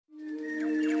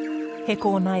He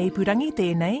kōna ipurangi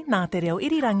tēnei nā te reo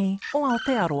irirangi o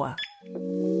Aotearoa.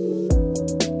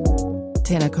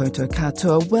 Tēnā koutou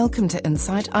katoa. Welcome to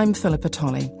Insight. I'm Philippa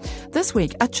Tolley. This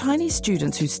week, are Chinese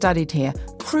students who studied here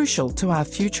crucial to our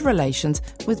future relations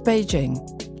with Beijing?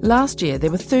 Last year,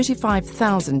 there were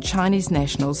 35,000 Chinese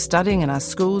nationals studying in our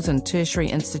schools and tertiary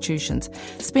institutions,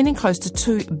 spending close to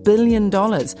 $2 billion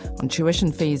on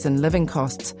tuition fees and living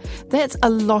costs. That's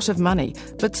a lot of money,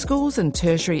 but schools and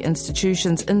tertiary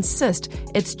institutions insist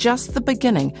it's just the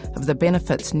beginning of the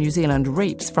benefits New Zealand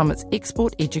reaps from its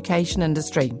export education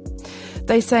industry.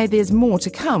 They say there's more to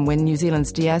come when New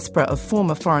Zealand's diaspora of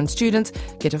former foreign students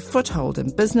get a foothold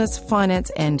in business,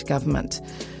 finance and government.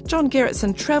 John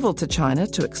Gerritsen travelled to China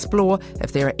to explore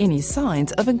if there are any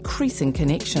signs of increasing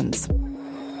connections.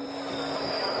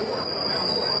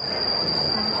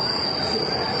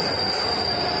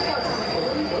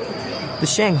 The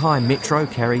Shanghai Metro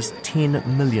carries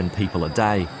 10 million people a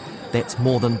day. That's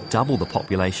more than double the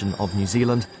population of New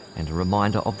Zealand and a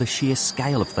reminder of the sheer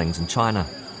scale of things in China.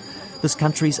 This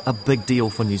country's a big deal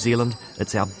for New Zealand.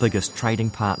 It's our biggest trading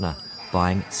partner,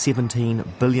 buying $17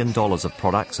 billion of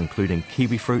products including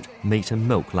kiwi fruit, meat and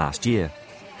milk last year.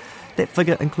 That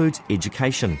figure includes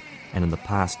education, and in the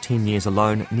past 10 years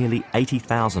alone, nearly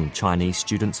 80,000 Chinese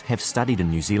students have studied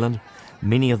in New Zealand,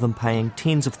 many of them paying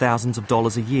tens of thousands of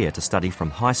dollars a year to study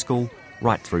from high school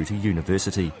right through to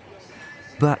university.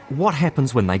 But what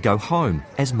happens when they go home,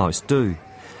 as most do?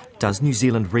 Does New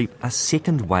Zealand reap a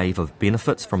second wave of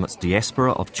benefits from its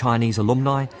diaspora of Chinese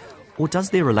alumni, or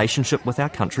does their relationship with our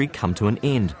country come to an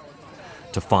end?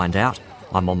 To find out,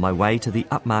 I'm on my way to the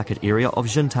upmarket area of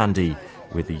Xintandi,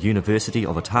 where the University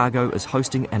of Otago is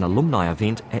hosting an alumni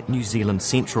event at New Zealand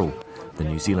Central, the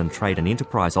New Zealand Trade and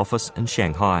Enterprise Office in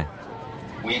Shanghai.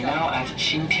 We're now at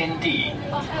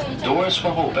Xintiandi. Doors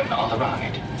will open on the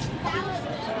right.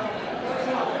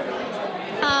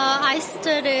 I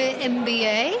studied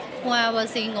MBA when I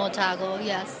was in Otago,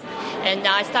 yes. And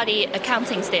I study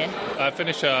accounting there. I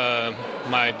finished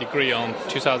my degree in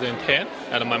 2010,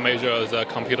 and my major is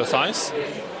computer science.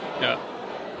 Yeah.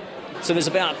 So there's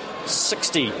about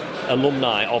 60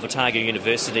 alumni of Otago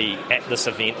University at this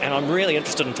event, and I'm really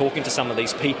interested in talking to some of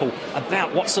these people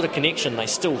about what sort of connection they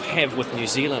still have with New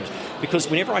Zealand. Because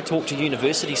whenever I talk to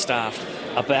university staff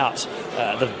about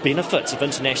the benefits of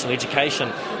international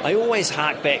education, they always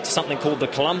hark back to something called the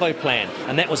Colombo Plan,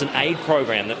 and that was an aid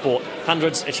program that brought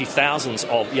hundreds, actually thousands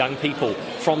of young people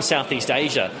from Southeast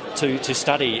Asia to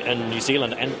study in New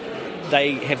Zealand, and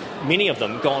they have, many of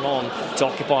them, gone on to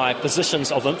occupy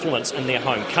positions of influence in their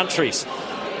home countries.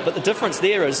 But the difference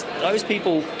there is those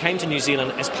people came to New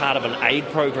Zealand as part of an aid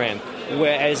program,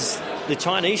 whereas the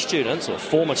Chinese students, or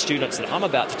former students that I'm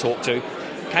about to talk to,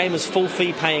 came as full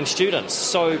fee paying students.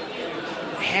 So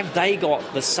have they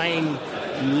got the same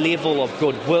level of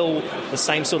goodwill, the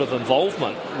same sort of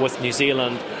involvement with New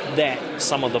Zealand that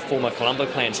some of the former Colombo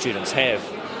Plan students have?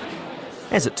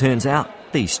 As it turns out,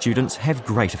 these students have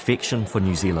great affection for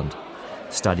New Zealand.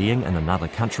 Studying in another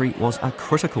country was a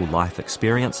critical life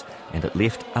experience, and it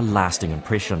left a lasting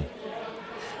impression.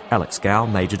 Alex Gow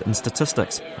majored in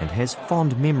statistics and has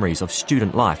fond memories of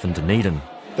student life in Dunedin.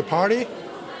 The party,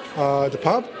 the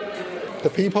pub, the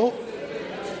people,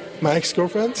 my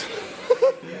ex-girlfriend,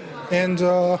 and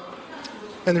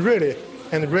really,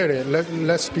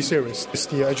 let's be serious. It's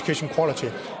the education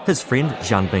quality. His friend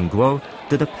Zhanbing Guo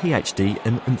did a PhD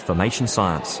in information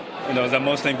science. The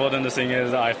most important thing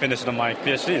is I finished my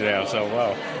PhD there. So,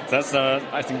 well, that's,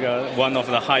 I think, one of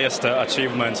the highest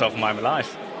achievements of my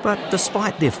life. But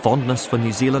despite their fondness for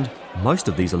New Zealand, most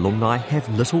of these alumni have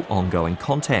little ongoing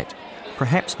contact.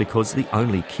 Perhaps because the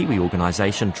only Kiwi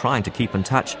organisation trying to keep in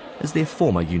touch is their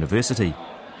former university.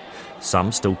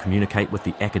 Some still communicate with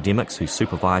the academics who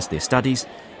supervise their studies,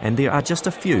 and there are just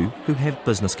a few who have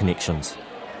business connections.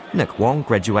 Nick Wong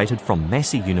graduated from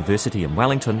Massey University in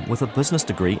Wellington with a business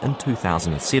degree in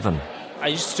 2007. I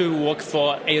used to work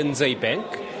for ANZ Bank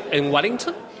in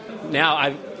Wellington. Now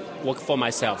I work for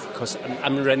myself because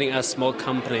I'm running a small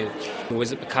company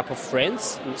with a couple of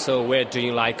friends. So we're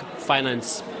doing like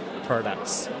finance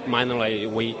products. Mainly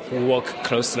we work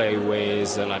closely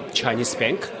with Chinese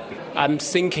bank. I'm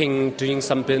thinking doing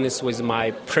some business with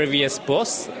my previous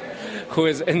boss who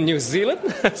is in New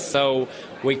Zealand. So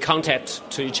we contact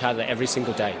to each other every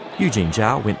single day. Eugene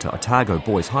Zhao went to Otago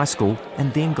Boys High School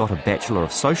and then got a Bachelor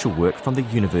of Social Work from the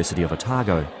University of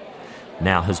Otago.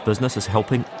 Now his business is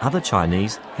helping other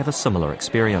Chinese have a similar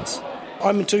experience.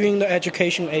 I'm doing the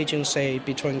education agency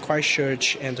between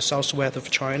Christchurch and the southwest of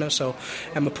China, so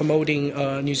I'm promoting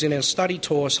New Zealand study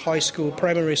tours, high school,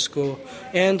 primary school,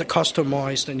 and the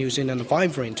customized New Zealand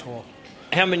Vibrant tour.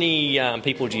 How many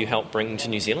people do you help bring to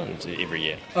New Zealand every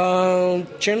year?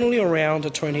 Generally around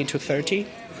 20 to 30.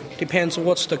 Depends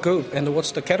what's the group and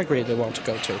what's the category they want to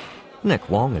go to. Nick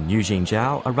Wong and Eugene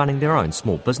Zhao are running their own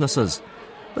small businesses.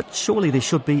 But surely there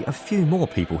should be a few more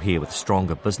people here with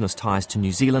stronger business ties to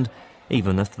New Zealand,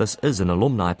 even if this is an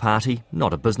alumni party,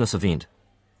 not a business event.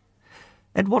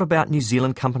 And what about New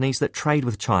Zealand companies that trade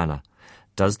with China?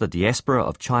 Does the diaspora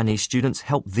of Chinese students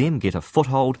help them get a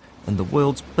foothold in the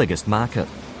world's biggest market?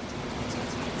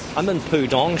 I'm in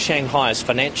Pudong, Shanghai's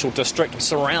financial district,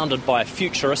 surrounded by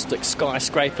futuristic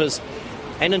skyscrapers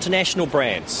and international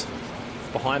brands.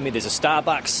 Behind me there's a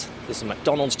Starbucks, there's a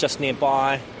McDonald's just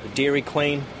nearby, the Dairy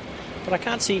Queen, but I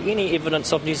can't see any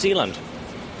evidence of New Zealand.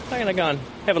 I'm going to go and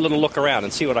have a little look around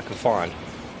and see what I can find.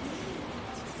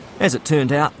 As it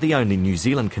turned out, the only New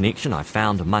Zealand connection I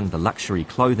found among the luxury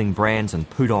clothing brands in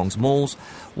Pudong's malls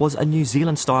was a New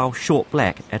Zealand-style short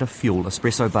black at a fuel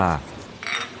espresso bar.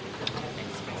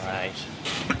 Great.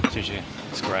 Gigi,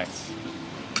 it's great.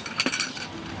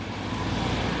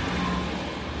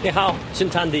 Yeah, how?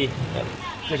 Xintandi.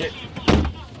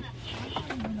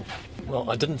 Well,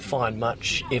 I didn't find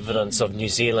much evidence of New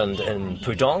Zealand in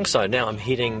Pudong, so now I'm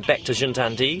heading back to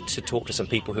Xintandi to talk to some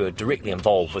people who are directly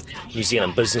involved with New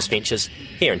Zealand business ventures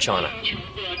here in China.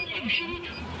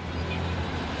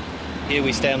 Here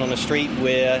we stand on a street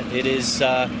where it is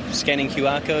scanning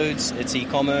QR codes, it's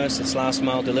e-commerce, it's last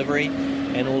mile delivery,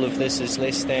 and all of this is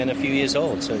less than a few years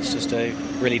old, so it's just a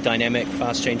really dynamic,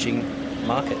 fast-changing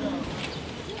market.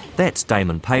 That's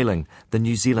Damon Paling, the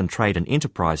New Zealand Trade and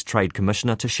Enterprise Trade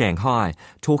Commissioner to Shanghai,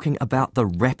 talking about the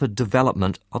rapid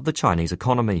development of the Chinese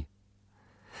economy.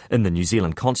 In the New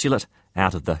Zealand consulate,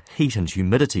 out of the heat and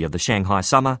humidity of the Shanghai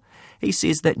summer, he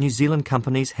says that New Zealand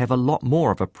companies have a lot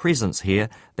more of a presence here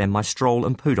than my stroll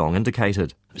in Pudong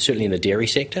indicated. Certainly in the dairy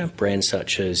sector, brands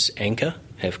such as Anchor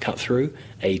have cut through,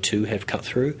 A2 have cut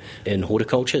through. In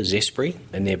horticulture, Zespri,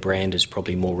 and their brand is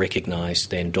probably more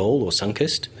recognised than Dole or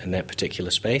Sunkist in that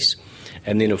particular space.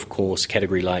 And then, of course,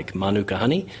 category like Manuka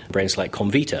Honey, brands like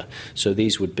Comvita. So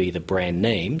these would be the brand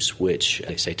names which,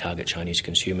 let's say, target Chinese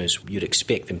consumers. You'd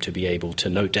expect them to be able to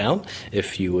note down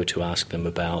if you were to ask them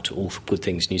about all good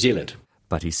things New Zealand.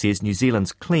 But he says New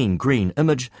Zealand's clean green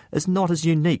image is not as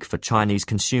unique for Chinese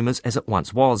consumers as it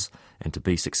once was, and to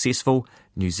be successful,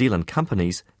 New Zealand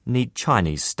companies need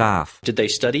Chinese staff. Did they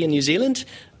study in New Zealand?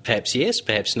 Perhaps yes,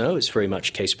 perhaps no. It's very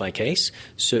much case by case.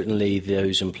 Certainly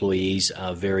those employees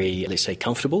are very, let's say,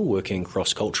 comfortable working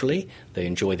cross-culturally. They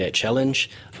enjoy that challenge.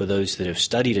 For those that have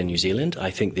studied in New Zealand,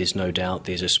 I think there's no doubt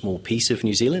there's a small piece of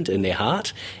New Zealand in their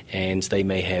heart, and they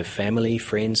may have family,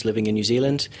 friends living in New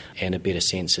Zealand, and a better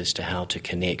sense as to how to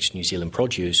connect New Zealand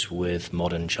produce with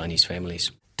modern Chinese families.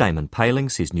 Damon Paling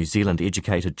says New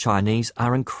Zealand-educated Chinese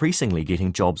are increasingly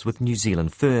getting jobs with New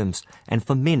Zealand firms, and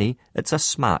for many, it's a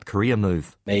smart career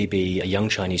move. Maybe a young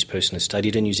Chinese person has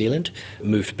studied in New Zealand,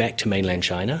 moved back to mainland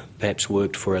China, perhaps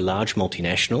worked for a large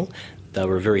multinational. They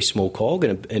were a very small cog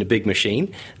in a big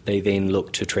machine. They then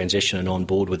looked to transition and on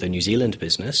board with a New Zealand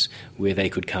business where they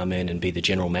could come in and be the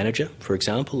general manager, for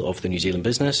example, of the New Zealand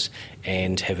business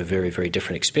and have a very, very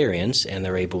different experience, and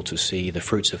they're able to see the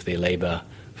fruits of their labour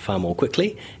far more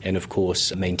quickly and, of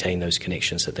course, maintain those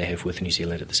connections that they have with New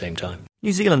Zealand at the same time.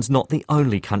 New Zealand's not the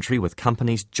only country with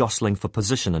companies jostling for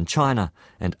position in China,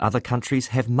 and other countries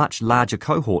have much larger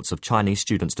cohorts of Chinese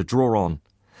students to draw on.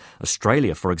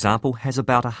 Australia, for example, has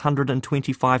about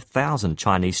 125,000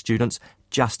 Chinese students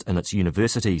just in its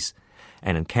universities,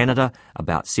 and in Canada,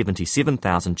 about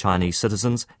 77,000 Chinese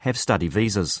citizens have study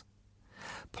visas.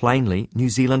 Plainly, New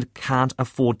Zealand can't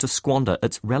afford to squander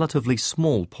its relatively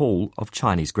small pool of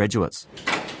Chinese graduates.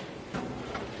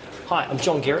 Hi, I'm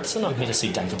John Gerritsen. I'm here to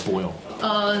see David Boyle.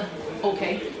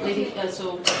 Okay.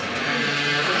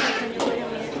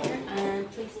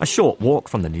 A short walk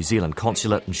from the New Zealand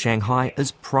consulate in Shanghai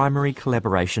is Primary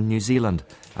Collaboration New Zealand,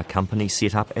 a company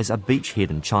set up as a beachhead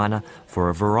in China for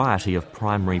a variety of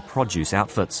primary produce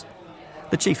outfits.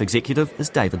 The chief executive is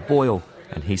David Boyle,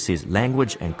 and he says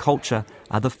language and culture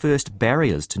are the first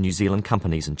barriers to New Zealand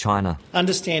companies in China.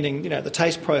 Understanding, the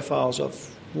taste profiles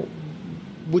of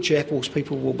which apples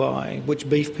people will buy, which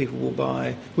beef people will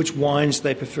buy, which wines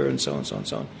they prefer, and so on, so on,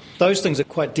 so on. Those things are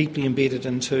quite deeply embedded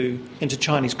into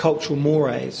Chinese cultural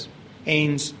mores.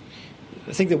 And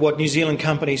I think that what New Zealand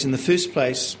companies in the first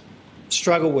place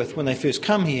struggle with when they first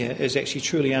come here is actually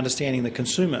truly understanding the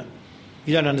consumer. If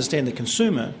you don't understand the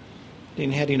consumer,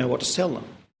 then how do you know what to sell them?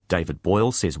 David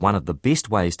Boyle says one of the best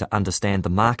ways to understand the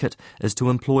market is to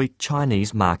employ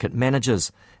Chinese market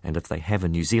managers, and if they have a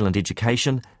New Zealand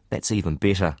education, that's even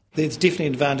better. There's definitely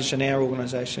an advantage in our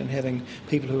organisation having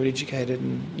people who are educated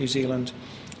in New Zealand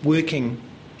working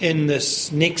in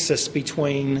this nexus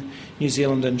between New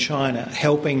Zealand and China,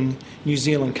 helping New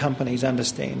Zealand companies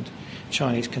understand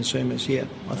Chinese consumers. Yeah,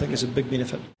 I think it's a big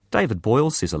benefit. David Boyle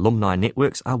says alumni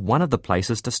networks are one of the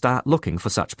places to start looking for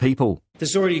such people.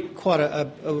 There's already quite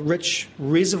a rich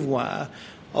reservoir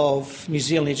of New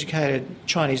Zealand-educated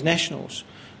Chinese nationals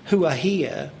who are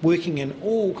here working in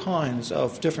all kinds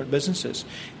of different businesses.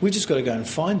 We've just got to go and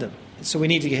find them. So we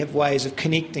need to have ways of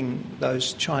connecting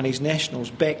those Chinese nationals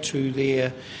back to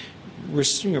their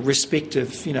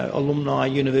respective alumni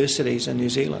universities in New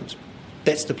Zealand.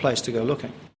 That's the place to go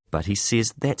looking. But he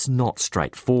says that's not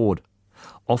straightforward.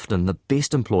 Often the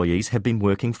best employees have been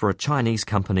working for a Chinese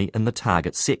company in the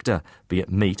target sector, be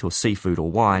it meat or seafood or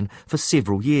wine, for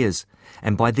several years.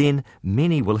 And by then,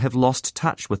 many will have lost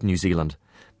touch with New Zealand,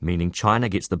 meaning China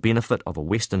gets the benefit of a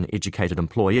Western-educated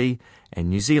employee and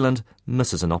New Zealand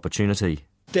misses an opportunity.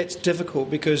 That's difficult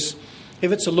because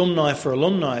if it's alumni for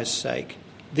alumni's sake,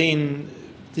 then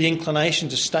the inclination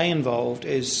to stay involved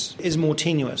is more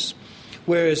tenuous.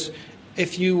 Whereas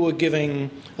if you were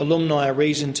giving alumni a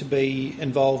reason to be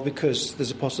involved because there's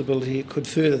a possibility it could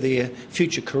further their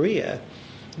future career,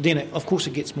 then of course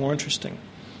it gets more interesting.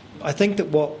 I think that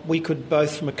what we could,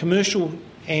 both from a commercial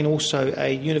and also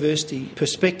a university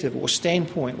perspective or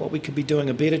standpoint, what we could be doing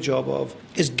a better job of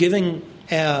is giving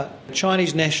our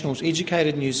Chinese nationals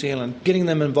educated in New Zealand, getting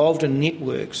them involved in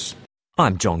networks.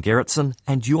 I'm John Gerritsen,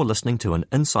 and you're listening to an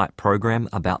Insight program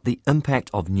about the impact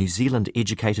of New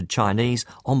Zealand-educated Chinese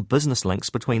on business links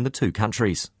between the two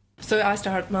countries. So I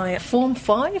started my Form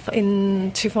 5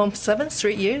 to Form 7,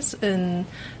 3 years in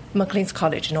Maclean's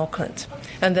College in Auckland.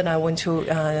 And then I went to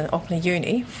Auckland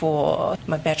Uni for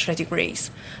my bachelor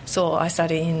degrees. So I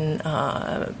studied in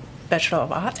Bachelor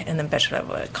of Art and then Bachelor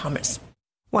of Commerce.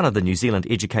 One of the New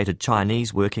Zealand-educated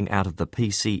Chinese working out of the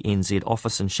PCNZ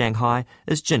office in Shanghai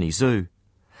is Ginny Zhu.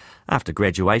 After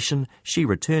graduation, she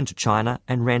returned to China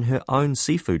and ran her own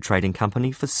seafood trading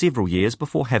company for several years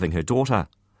before having her daughter.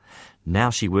 Now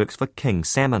she works for King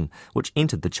Salmon, which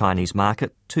entered the Chinese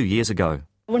market 2 years ago.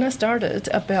 When I started,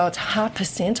 about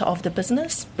 0.5% of the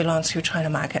business belongs to China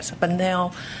markets, but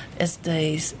now it's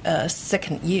the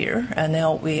second year, and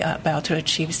now we are about to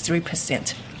achieve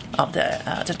 3% of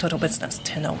the total business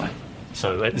turnover.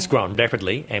 So it's grown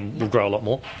rapidly and will grow a lot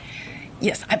more?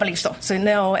 Yes, I believe so. So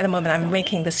now at the moment I'm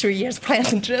making the 3 years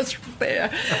plan just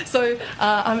there. So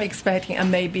I'm expecting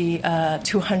maybe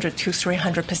 200 to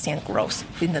 300%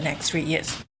 growth in the next 3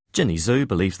 years. Ginny Zhu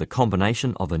believes the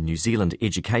combination of a New Zealand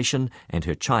education and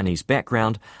her Chinese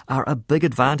background are a big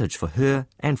advantage for her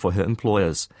and for her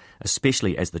employers,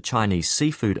 especially as the Chinese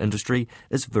seafood industry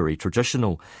is very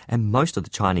traditional and most of the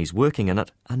Chinese working in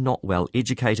it are not well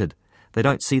educated. They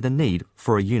don't see the need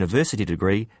for a university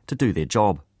degree to do their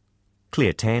job.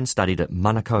 Claire Tan studied at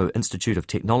Manukau Institute of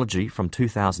Technology from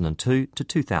 2002 to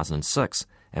 2006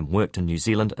 and worked in New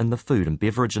Zealand in the food and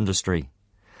beverage industry.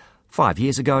 5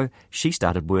 years ago, she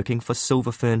started working for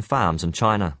Silver Fern Farms in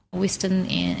China. Western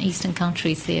and Eastern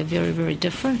countries, they're very, very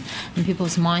different, and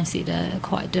people's mindset are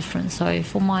quite different. So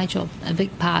for my job, a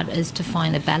big part is to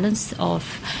find a balance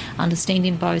of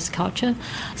understanding both culture.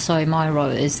 So my role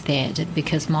is that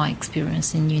because my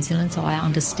experience in New Zealand, so I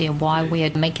understand why we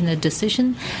are making a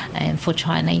decision and for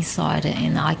Chinese side,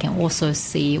 and I can also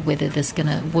see whether this is going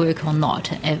to work or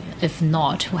not. If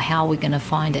not, how we're going to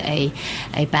find a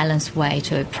balanced way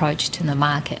to approach to the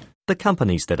market. The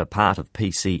companies that are part of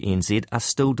PCNZ are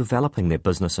still developing their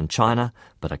business in China,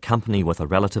 but a company with a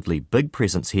relatively big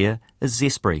presence here is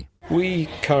Zespri. We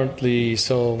currently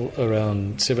sell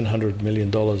around $700 million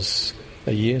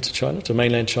a year to China, to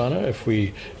mainland China. If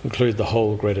we include the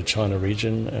whole Greater China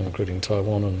region, including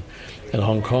Taiwan and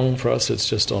Hong Kong, for us it's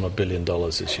just on $1 billion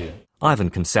this year. Ivan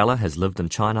Kinsella has lived in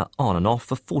China on and off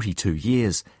for 42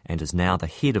 years and is now the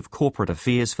head of corporate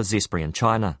affairs for Zespri in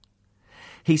China.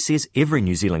 He says every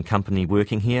New Zealand company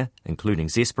working here, including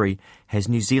Zespri, has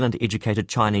New Zealand-educated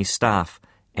Chinese staff,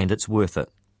 and it's worth it.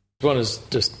 One is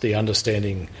just the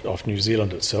understanding of New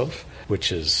Zealand itself,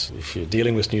 which is, if you're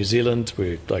dealing with New Zealand,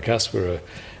 we're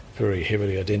very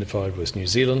heavily identified with New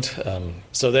Zealand.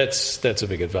 So that's a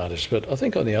big advantage. But I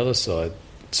think on the other side,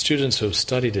 students who have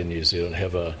studied in New Zealand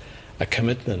have a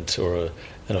commitment or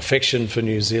an affection for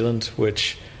New Zealand,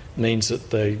 which means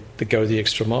that they go the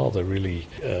extra mile. They really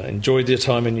enjoyed their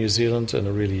time in New Zealand and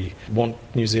really want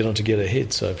New Zealand to get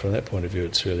ahead. So from that point of view,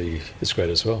 it's great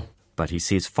as well. But he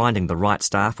says finding the right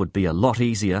staff would be a lot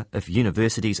easier if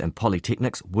universities and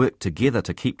polytechnics worked together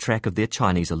to keep track of their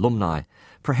Chinese alumni,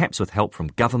 perhaps with help from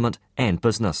government and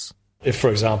business. If,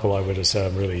 for example, I were to say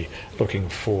I'm really looking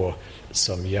for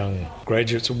some young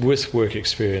graduates with work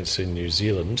experience in New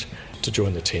Zealand, to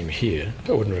join the team here,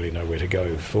 I wouldn't really know where to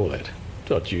go for that.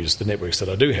 I'd use the networks that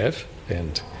I do have,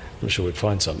 and I'm sure we'd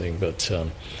find something, but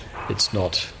it's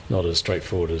not as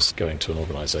straightforward as going to an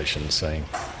organisation saying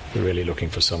we're really looking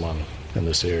for someone in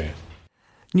this area.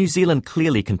 New Zealand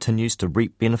clearly continues to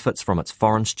reap benefits from its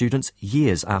foreign students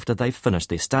years after they've finished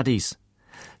their studies.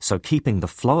 So keeping the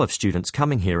flow of students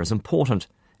coming here is important,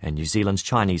 and New Zealand's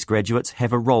Chinese graduates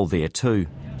have a role there too.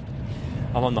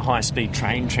 I'm on the high-speed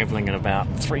train travelling at about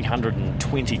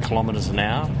 320 kilometres an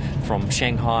hour from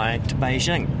Shanghai to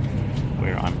Beijing,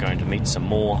 where I'm going to meet some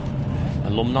more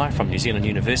alumni from New Zealand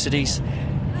universities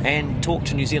and talk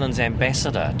to New Zealand's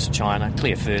ambassador to China,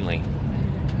 Claire Fernley.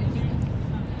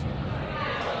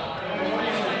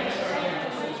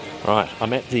 Right,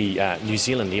 I'm at the New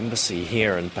Zealand Embassy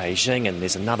here in Beijing, and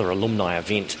there's another alumni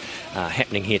event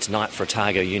happening here tonight for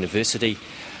Otago University.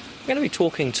 I'm going to be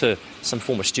talking to some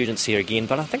former students here again,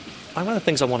 but I think one of the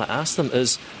things I want to ask them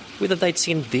is whether they'd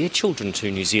send their children to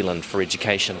New Zealand for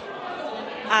education.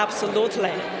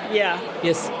 Absolutely, yeah.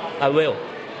 Yes, I will.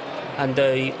 And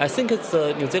I think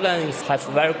New Zealand has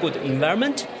a very good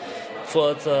environment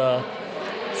for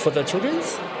the children.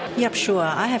 Yep, sure.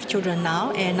 I have children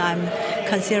now, and I'm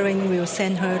considering we'll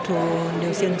send her to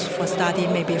New Zealand for study,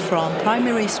 maybe from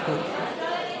primary school.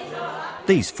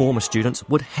 These former students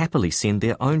would happily send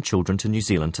their own children to New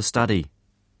Zealand to study.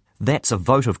 That's a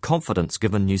vote of confidence,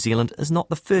 given New Zealand is not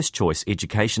the first choice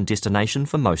education destination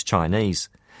for most Chinese.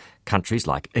 Countries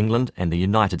like England and the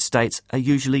United States are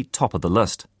usually top of the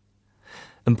list.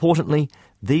 Importantly,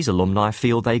 these alumni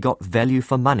feel they got value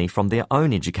for money from their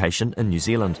own education in New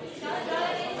Zealand.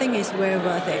 I think it's very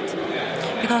worth it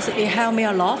because it helped me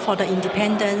a lot for the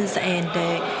independence, and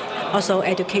also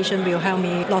education will help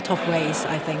me a lot of ways,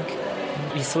 I think.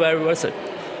 It's very worth it,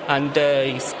 and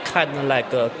it's kind of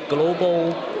like a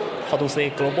global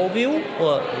view,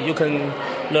 or you can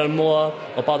learn more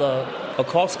about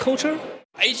across culture.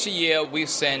 Each year we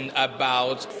send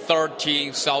about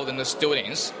 30,000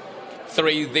 students.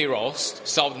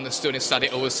 30,000 students study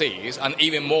overseas, and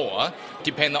even more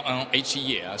depending on each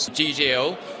year. So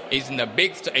GJO is the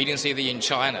biggest agency in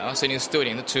China, sending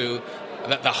students to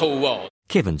the whole world.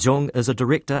 Kevin Zhong is a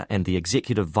director and the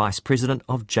executive vice president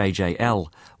of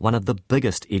JJL, one of the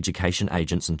biggest education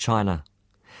agents in China.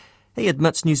 He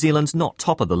admits New Zealand's not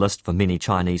top of the list for many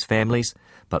Chinese families,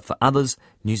 but for others,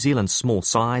 New Zealand's small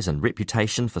size and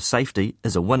reputation for safety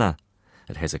is a winner.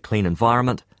 It has a clean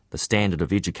environment, the standard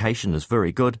of education is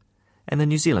very good, and the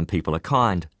New Zealand people are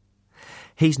kind.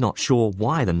 He's not sure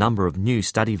why the number of new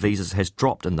study visas has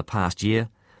dropped in the past year,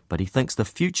 but he thinks the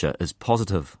future is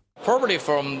positive. Probably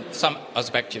from some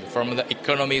perspective, from the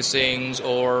economic things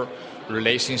or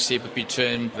relationship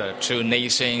between the two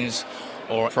nations,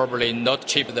 or probably not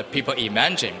cheap the people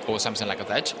imagine or something like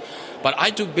that. But I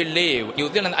do believe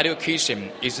New Zealand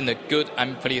education is a good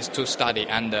place to study,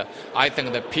 and I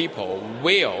think the people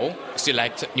will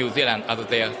select New Zealand as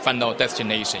their final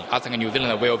destination. I think New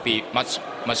Zealand will be much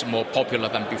more popular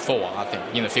than before, I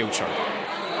think, in the future.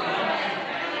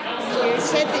 You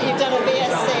said that you've done a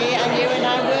BSc and you are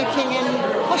now working in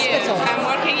hospital. Yes, I'm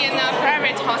working in a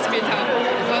private hospital,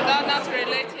 so that's not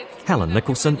related. Helen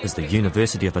Nicholson is the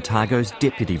University of Otago's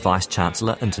Deputy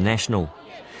Vice-Chancellor International.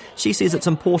 She says it's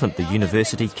important the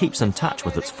university keeps in touch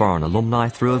with its foreign alumni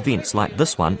through events like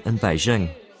this one in Beijing.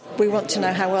 We want to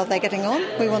know how well they're getting on.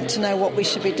 We want to know what we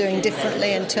should be doing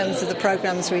differently in terms of the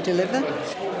programmes we deliver.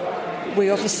 We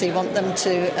obviously want them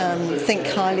to think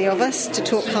highly of us, to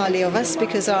talk highly of us,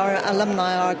 because our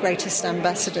alumni are our greatest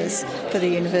ambassadors for the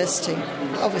university.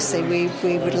 Obviously,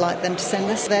 we would like them to send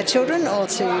us their children, or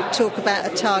to talk about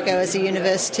Otago as a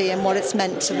university and what it's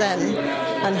meant to them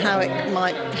and how it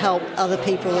might help other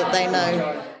people that they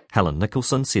know. Helen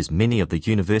Nicholson says many of the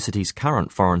university's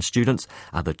current foreign students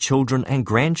are the children and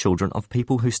grandchildren of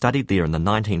people who studied there in the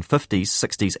 1950s,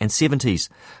 60s and 70s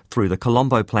through the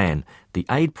Colombo Plan, the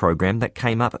aid program that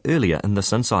came up earlier in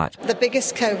this insight. The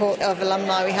biggest cohort of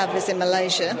alumni we have is in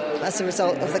Malaysia as a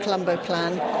result of the Colombo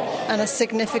Plan, and a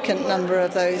significant number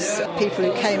of those people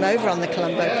who came over on the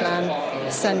Colombo Plan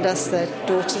send us their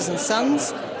daughters and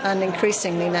sons, and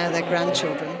increasingly now their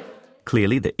grandchildren.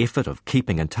 Clearly, the effort of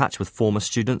keeping in touch with former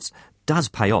students does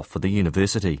pay off for the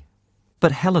university.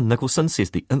 But Helen Nicholson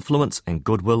says the influence and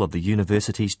goodwill of the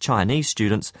university's Chinese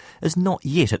students is not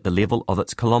yet at the level of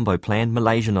its Colombo Plan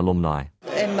Malaysian alumni.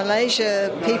 In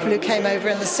Malaysia, people who came over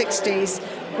in the 60s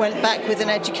went back with an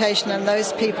education, and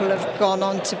those people have gone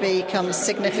on to become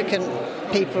significant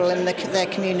people in their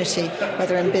community,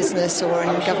 whether in business or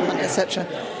in government, etc.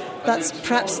 That's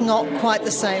perhaps not quite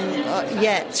the same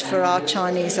yet for our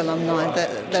Chinese alumni.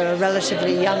 There are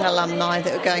relatively young alumni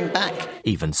that are going back.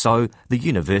 Even so, the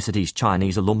university's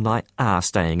Chinese alumni are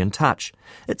staying in touch.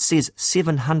 It says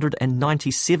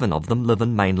 797 of them live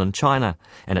in mainland China,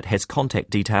 and it has contact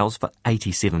details for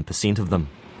 87% of them.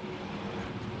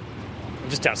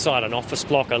 Just outside an office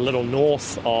block a little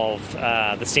north of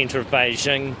the centre of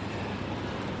Beijing.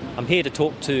 I'm here to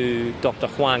talk to Dr.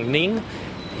 Huang Ning.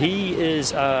 He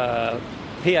is a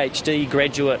PhD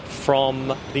graduate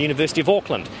from the University of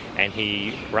Auckland, and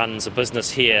he runs a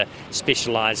business here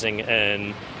specialising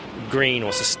in green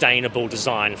or sustainable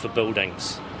design for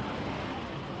buildings.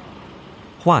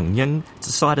 Huang Ning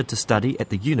decided to study at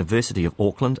the University of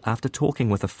Auckland after talking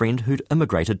with a friend who'd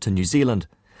immigrated to New Zealand.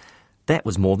 That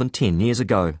was more than 10 years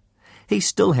ago. He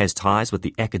still has ties with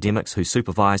the academics who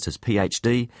supervised his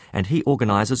PhD, and he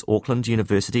organises Auckland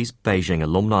University's Beijing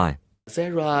alumni.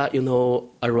 There are,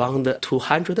 around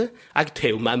 200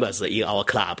 active members in our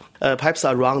club. Perhaps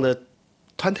around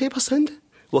 20%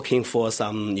 working for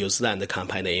some New Zealand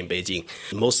company in Beijing.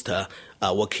 Most are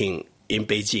working in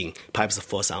Beijing, perhaps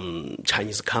for some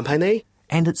Chinese company.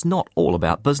 And it's not all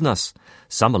about business.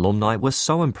 Some alumni were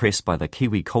so impressed by the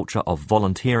Kiwi culture of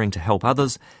volunteering to help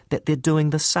others that they're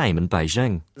doing the same in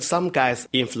Beijing. Some guys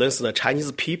influence the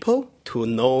Chinese people to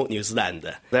know New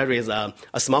Zealand. There is a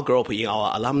small group in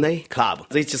our alumni club.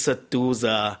 They just do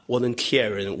the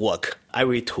volunteering work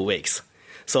every 2 weeks.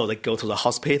 So they go to the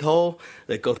hospital,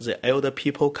 they go to the elder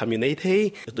people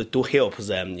community to help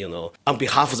them, on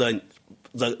behalf of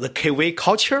the Kiwi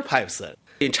culture, perhaps.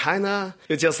 In China,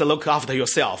 you just look after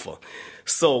yourself.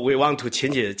 So we want to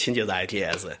change the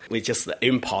ideas. We just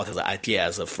import the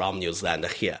ideas from New Zealand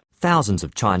here. Thousands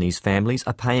of Chinese families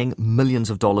are paying millions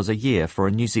of dollars a year for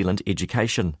a New Zealand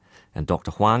education, and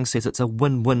Dr. Huang says it's a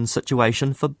win-win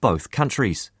situation for both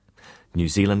countries. New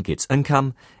Zealand gets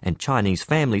income, and Chinese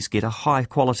families get a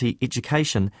high-quality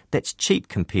education that's cheap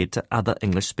compared to other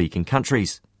English-speaking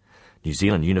countries. New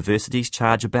Zealand universities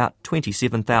charge about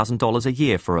 $27,000 a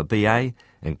year for a BA.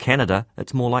 In Canada,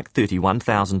 it's more like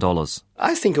 $31,000.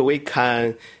 I think we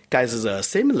can get a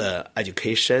similar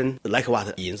education like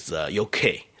what in the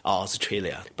UK or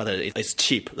Australia, but it's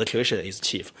cheap. The tuition is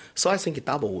cheap. So I think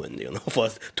double win, for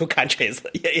two countries.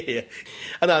 Yeah.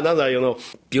 And another,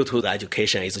 due to the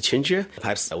education is changing,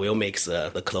 perhaps we'll make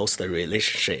the closer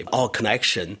relationship or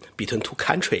connection between two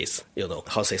countries.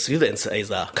 How say students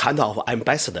is a kind of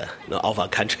ambassador of a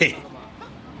country.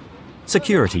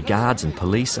 Security guards and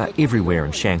police are everywhere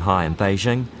in Shanghai and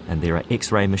Beijing, and there are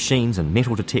X-ray machines and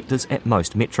metal detectors at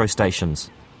most metro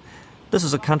stations. This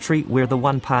is a country where the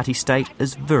one-party state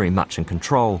is very much in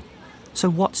control. So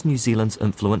what's New Zealand's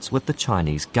influence with the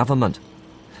Chinese government?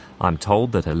 I'm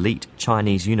told that elite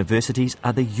Chinese universities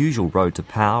are the usual road to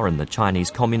power in the Chinese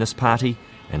Communist Party,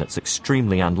 and it's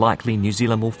extremely unlikely New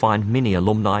Zealand will find many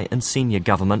alumni in senior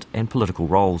government and political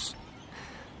roles.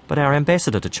 But our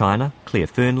ambassador to China, Claire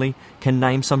Fernley, can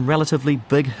name some relatively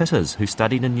big hitters who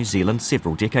studied in New Zealand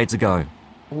several decades ago.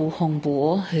 Wu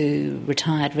Hongbo, who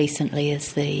retired recently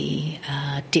as the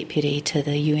deputy to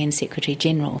the UN Secretary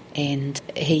General, and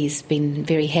he's been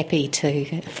very happy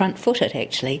to front-foot it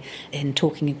actually in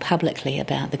talking publicly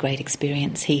about the great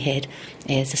experience he had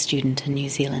as a student in New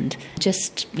Zealand.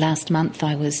 Just last month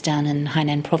I was down in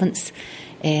Hainan province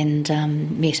and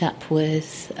met up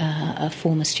with a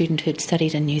former student who'd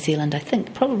studied in New Zealand. I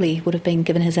think probably would have been,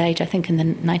 given his age, I think in the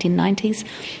 1990s.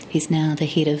 He's now the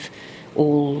head of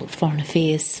all foreign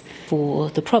affairs for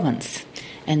the province,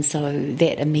 and so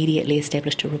that immediately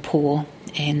established a rapport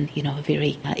and a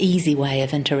very easy way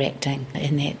of interacting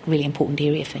in that really important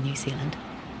area for New Zealand.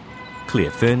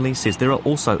 Claire Fernley says there are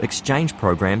also exchange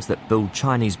programs that build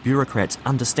Chinese bureaucrats'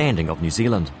 understanding of New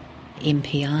Zealand.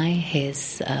 MPI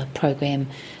has a program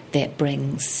that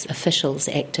brings officials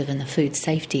active in the food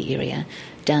safety area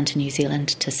down to New Zealand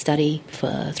to study for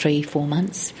 3-4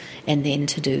 months and then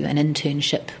to do an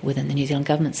internship within the New Zealand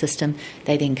government system.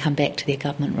 They then come back to their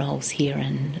government roles here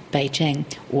in Beijing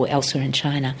or elsewhere in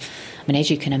China. I mean,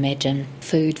 as you can imagine,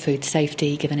 food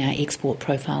safety, given our export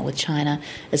profile with China,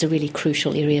 is a really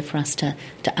crucial area for us to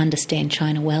understand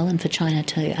China well and for China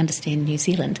to understand New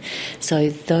Zealand.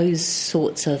 So those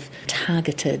sorts of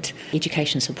targeted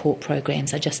education support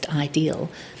programs are just ideal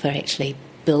for actually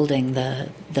building the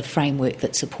framework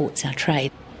that supports our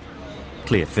trade.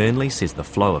 Claire Fernley says the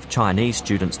flow of Chinese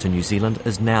students to New Zealand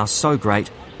is now so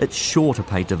great it's sure to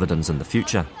pay dividends in the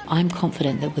future. I'm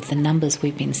confident that with the numbers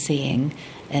we've been seeing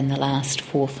in the last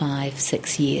 4, 5,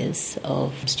 6 years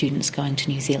of students going to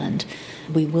New Zealand,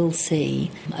 we will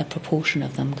see a proportion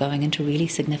of them going into really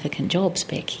significant jobs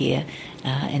back here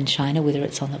in China, whether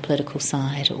it's on the political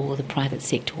side or the private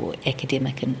sector or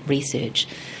academic and research.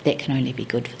 That can only be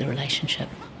good for the relationship.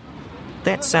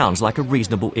 That sounds like a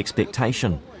reasonable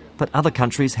expectation. But other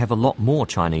countries have a lot more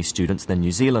Chinese students than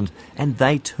New Zealand, and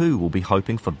they too will be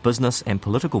hoping for business and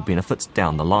political benefits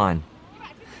down the line.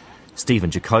 Stephen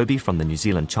Jacoby from the New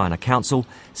Zealand-China Council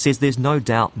says there's no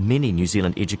doubt many New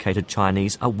Zealand-educated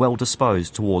Chinese are well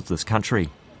disposed towards this country.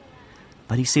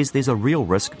 But he says there's a real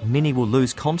risk many will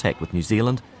lose contact with New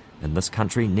Zealand, and this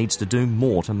country needs to do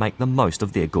more to make the most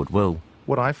of their goodwill.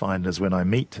 What I find is when I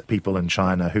meet people in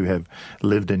China who have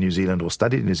lived in New Zealand or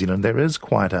studied in New Zealand, there is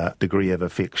quite a degree of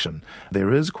affection.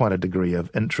 There is quite a degree of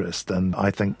interest, and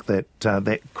I think that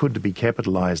that could be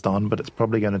capitalised on, but it's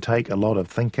probably going to take a lot of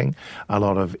thinking, a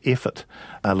lot of effort,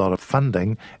 a lot of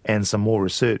funding, and some more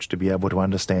research to be able to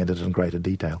understand it in greater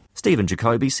detail. Stephen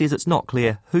Jacoby says it's not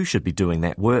clear who should be doing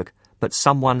that work, but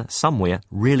someone, somewhere,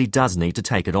 really does need to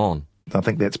take it on. I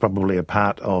think that's probably a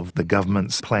part of the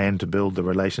government's plan to build the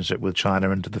relationship with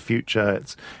China into the future.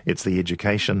 It's the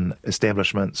education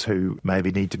establishments who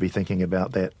maybe need to be thinking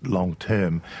about that long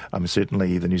term.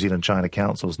 Certainly the New Zealand-China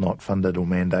Council is not funded or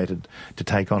mandated to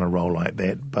take on a role like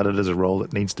that, but it is a role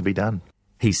that needs to be done.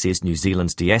 He says New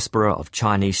Zealand's diaspora of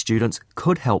Chinese students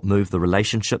could help move the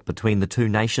relationship between the two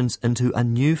nations into a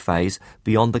new phase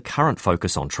beyond the current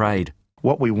focus on trade.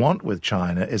 What we want with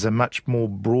China is a much more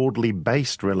broadly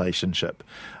based relationship.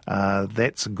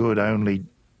 That's good only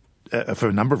for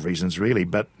a number of reasons, really,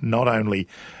 but not only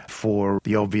for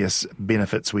the obvious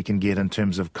benefits we can get in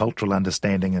terms of cultural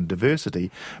understanding and diversity,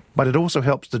 but it also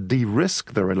helps to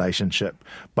de-risk the relationship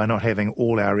by not having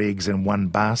all our eggs in one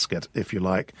basket, if you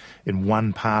like, in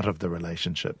one part of the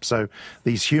relationship. So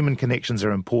these human connections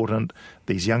are important.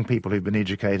 These young people who've been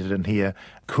educated in here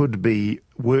could be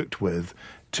worked with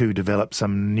to develop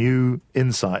some new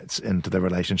insights into the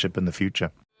relationship in the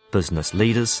future. Business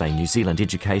leaders say New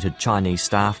Zealand-educated Chinese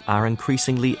staff are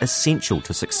increasingly essential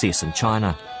to success in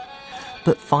China.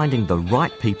 But finding the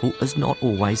right people is not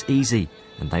always easy,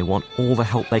 and they want all the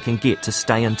help they can get to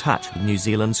stay in touch with New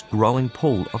Zealand's growing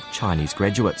pool of Chinese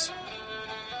graduates.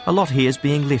 A lot here is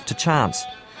being left to chance.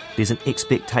 There's an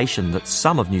expectation that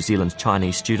some of New Zealand's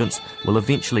Chinese students will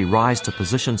eventually rise to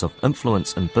positions of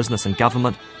influence in business and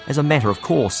government as a matter of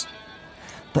course.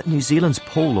 But New Zealand's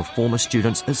pool of former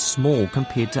students is small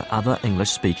compared to other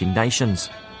English-speaking nations.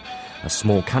 A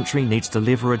small country needs to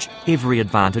leverage every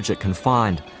advantage it can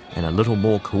find, and a little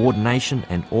more coordination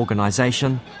and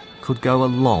organisation could go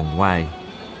a long way.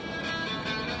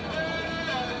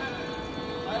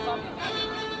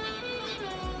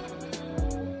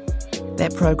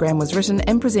 That program was written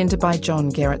and presented by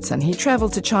John Gerritsen. He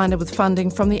travelled to China with funding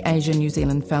from the Asia New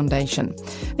Zealand Foundation.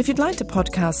 If you'd like to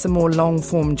podcast some more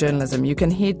long-form journalism, you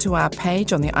can head to our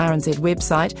page on the RNZ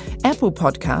website, Apple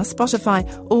Podcasts, Spotify,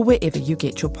 or wherever you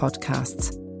get your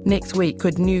podcasts. Next week,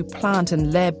 could new plant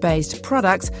and lab-based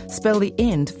products spell the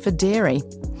end for dairy?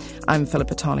 I'm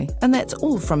Philippa Tolley, and that's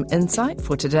all from Insight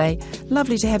for today.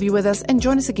 Lovely to have you with us, and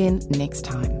join us again next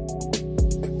time.